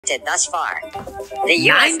thus far. The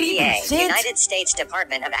USDA, United States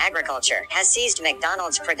Department of Agriculture, has seized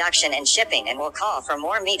McDonald's production and shipping and will call for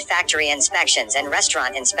more meat factory inspections and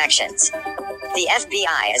restaurant inspections. The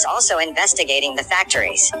FBI is also investigating the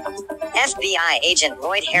factories. FBI agent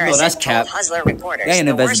Lloyd Harrison told Hustler reporters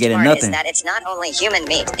the worst part is that it's not only human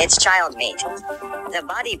meat, it's child meat. The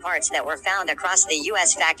body parts that were found across the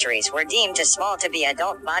U.S. factories were deemed too small to be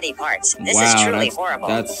adult body parts. This is truly horrible.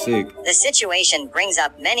 That's sick. The situation brings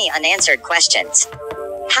up many unanswered questions.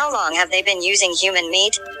 How long have they been using human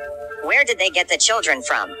meat? Where did they get the children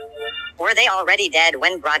from? Were they already dead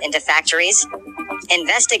when brought into factories?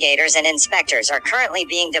 Investigators and inspectors are currently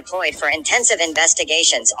being deployed for intensive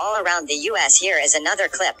investigations all around the U.S. Here is another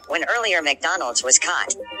clip when earlier McDonald's was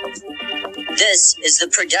caught. This is the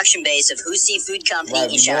production base of Hu Seafood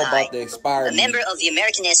Company in Shanghai, a member of the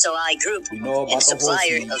American SOI Group and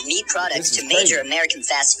supplier of meat products to major American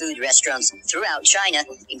fast food restaurants throughout China,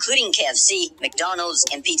 including KFC, McDonald's,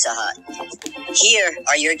 and Pizza Hut. Here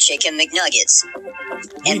are your chicken McNuggets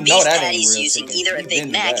and beef patties using either a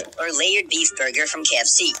Big Mac or layered beef burger from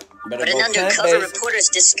KFC. But an undercover reporter's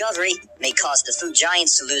discovery may cause the food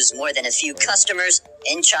giants to lose more than a few customers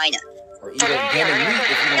in China. Or eat organic meat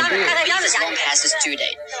if you don't do it. Beef is long past its due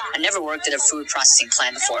date. I never worked at a food processing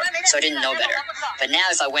plant before, so I didn't know better. But now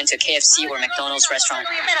if I went to a KFC or McDonald's restaurant,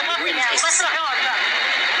 it wouldn't taste the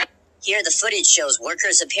same. Here the footage shows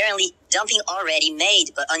workers apparently dumping already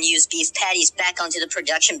made but unused beef patties back onto the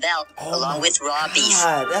production belt along with raw beef.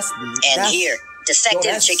 And here,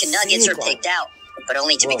 defective chicken nuggets are picked out, but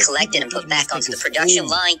only to be collected and put back onto the production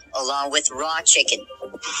line along with raw chicken.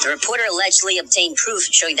 The reporter allegedly obtained proof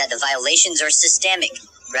showing that the violations are systemic,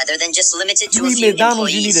 rather than just limited to a few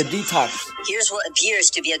employees. You need a detox. Here's what appears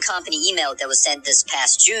to be a company email that was sent this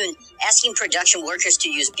past June, asking production workers to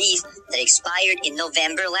use beef that expired in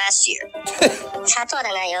November last year.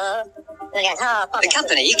 The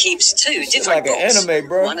company keeps two different books. Like an anime,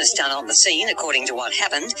 bro. One is done on the scene according to what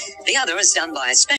happened. The other is done by a special